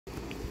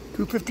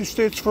250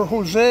 states for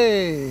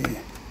Jose.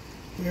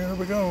 Here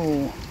we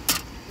go.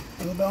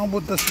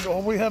 This is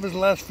all we have is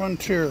Last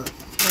Frontier. No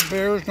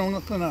bears, no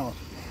nothing else.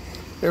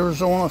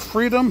 Arizona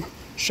Freedom,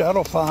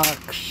 Shadow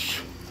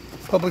Fox,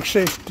 Public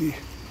Safety,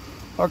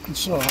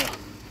 Arkansas,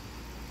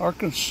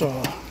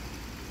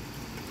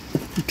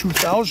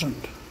 2000,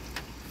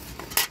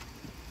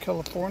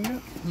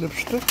 California,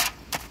 Lipstick,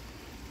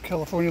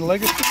 California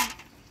Legacy,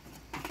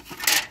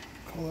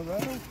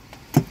 Colorado,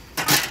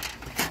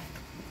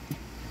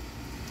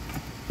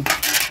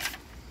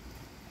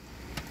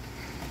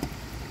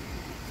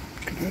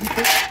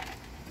 Connecticut.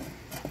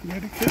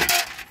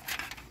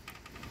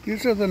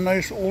 These are the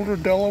nice older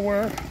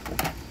Delaware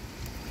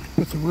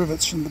with the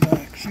rivets in the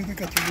back. See, they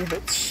got the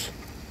rivets.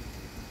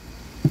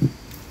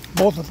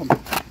 Both of them.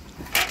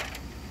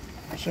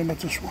 Same with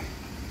this one.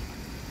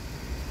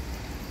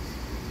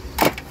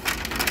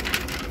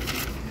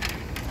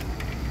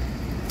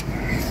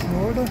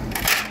 Florida.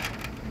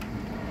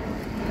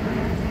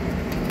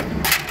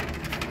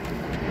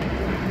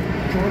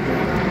 Georgia.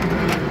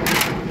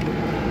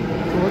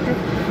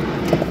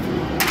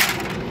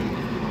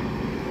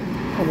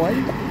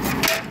 Hawaii.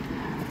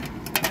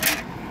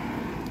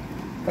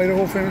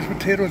 Idaho Famous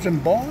Potatoes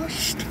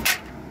embossed.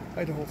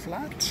 Idaho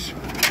Flats.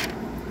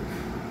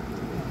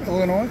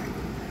 Illinois.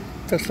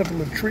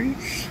 Festival of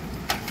Trees.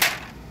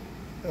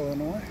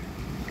 Illinois.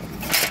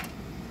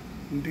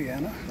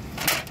 Indiana.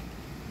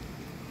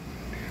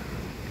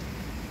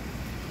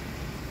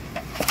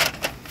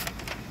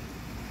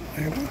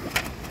 Iowa.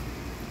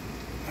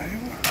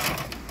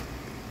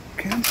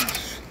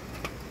 Kansas.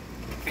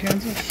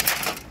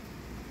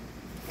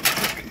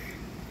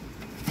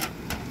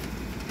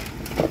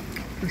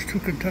 There's two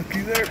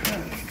Kentucky there.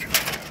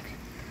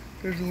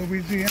 There's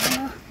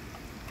Louisiana.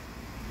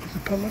 There's a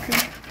Pelican.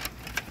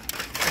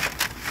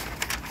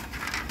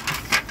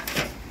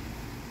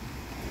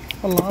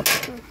 A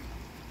lobster.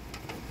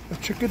 A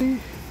chickadee.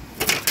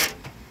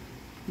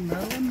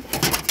 Maryland.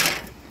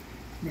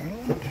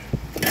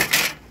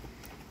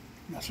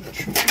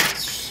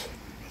 Massachusetts.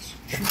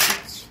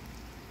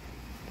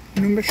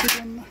 New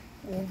Michigan.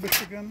 Old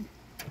Michigan.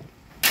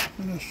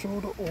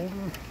 Minnesota.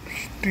 Older.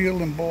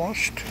 Steel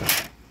embossed.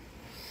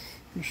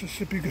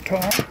 Mississippi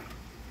guitar,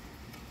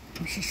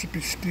 Mississippi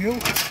steel,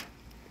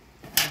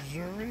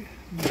 Missouri,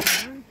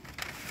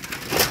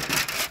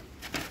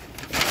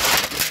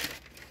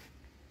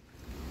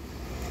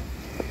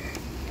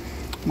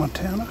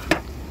 Montana,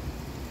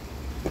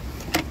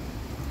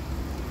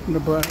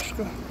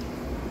 Nebraska.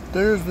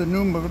 There's the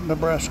new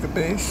Nebraska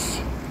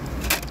base.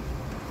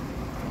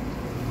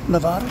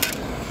 Nevada,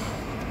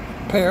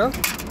 pear,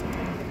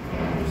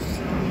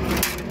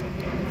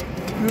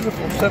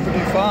 beautiful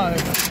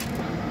 75.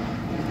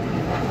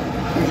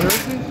 New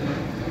Jersey,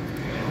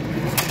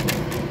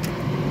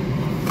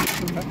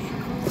 New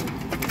Mexico,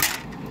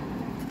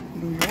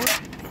 New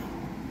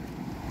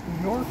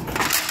York,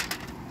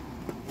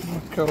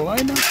 North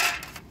Carolina,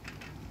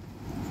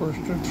 First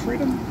and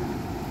Freedom,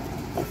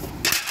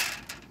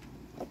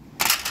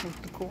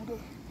 North Dakota,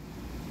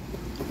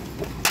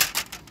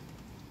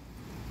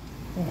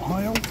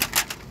 Ohio,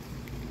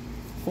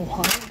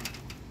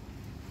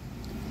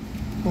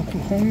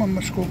 Oklahoma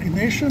Muskogee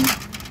Nation,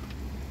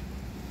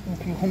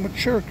 Oklahoma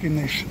Cherokee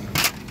Nation,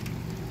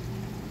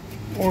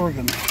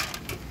 Oregon,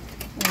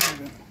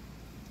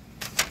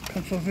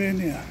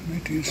 Pennsylvania,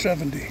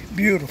 1970,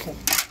 beautiful,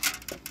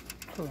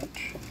 current,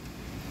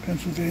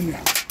 Pennsylvania,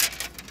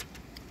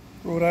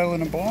 Rhode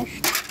Island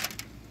embossed,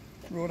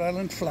 Rhode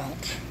Island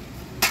flat,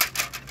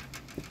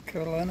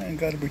 Carolina and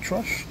Gotta Be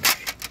Trust,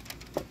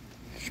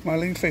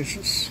 Smiling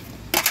Faces,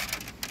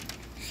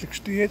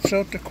 68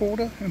 South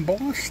Dakota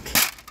embossed,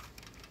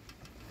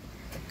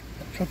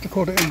 South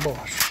Dakota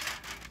embossed.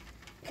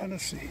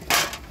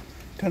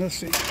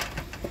 Tennessee,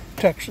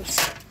 Texas.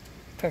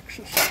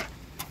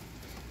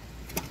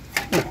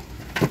 Oh.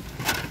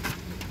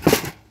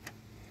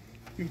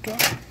 Utah,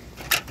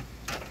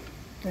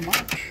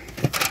 Vermont,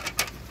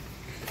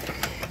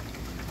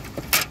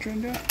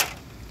 Virginia,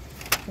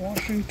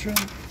 Washington,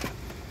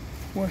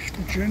 West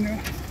Virginia,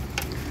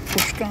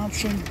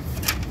 Wisconsin,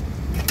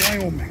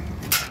 Wyoming.